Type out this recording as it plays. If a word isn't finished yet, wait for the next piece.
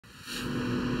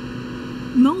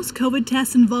Most COVID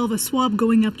tests involve a swab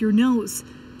going up your nose,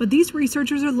 but these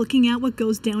researchers are looking at what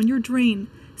goes down your drain,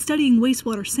 studying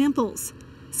wastewater samples.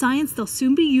 Science they'll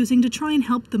soon be using to try and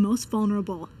help the most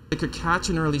vulnerable. It could catch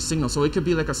an early signal, so it could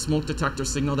be like a smoke detector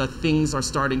signal that things are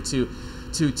starting to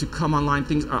come online,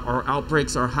 things or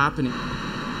outbreaks are happening.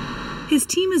 His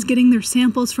team is getting their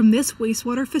samples from this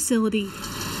wastewater facility.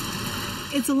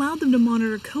 It's allowed them to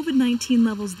monitor COVID-19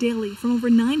 levels daily from over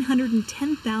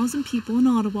 910,000 people in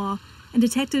Ottawa and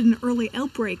detected an early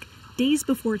outbreak days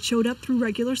before it showed up through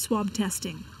regular swab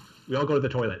testing. We all go to the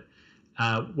toilet,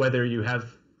 whether you have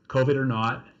COVID or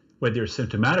not, whether you're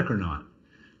symptomatic or not.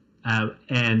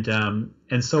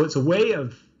 And so it's a way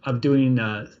of doing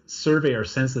a survey or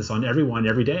census on everyone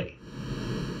every day.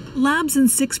 Labs in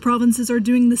 6 provinces are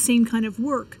doing the same kind of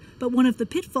work, but one of the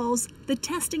pitfalls, the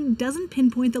testing doesn't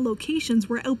pinpoint the locations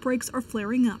where outbreaks are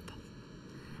flaring up.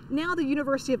 Now the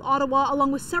University of Ottawa,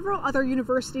 along with several other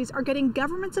universities, are getting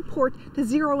government support to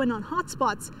zero in on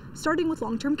hotspots, starting with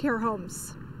long-term care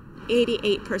homes.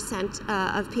 88%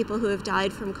 of people who have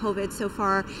died from COVID so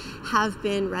far have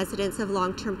been residents of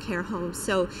long-term care homes.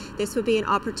 So this would be an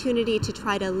opportunity to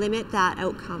try to limit that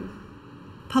outcome.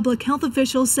 Public health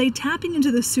officials say tapping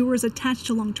into the sewers attached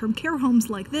to long-term care homes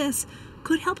like this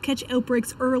could help catch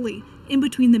outbreaks early, in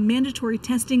between the mandatory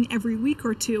testing every week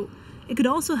or two. It could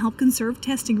also help conserve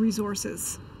testing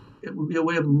resources. It will be a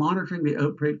way of monitoring the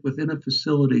outbreak within a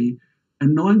facility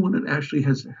and knowing when it actually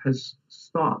has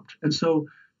stopped. And so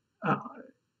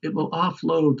it will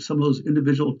offload some of those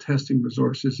individual testing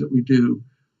resources that we do,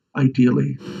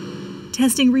 ideally.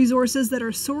 Testing resources that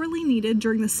are sorely needed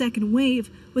during the second wave,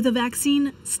 with a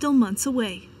vaccine still months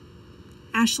away.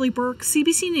 Ashley Burke,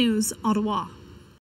 CBC News, Ottawa.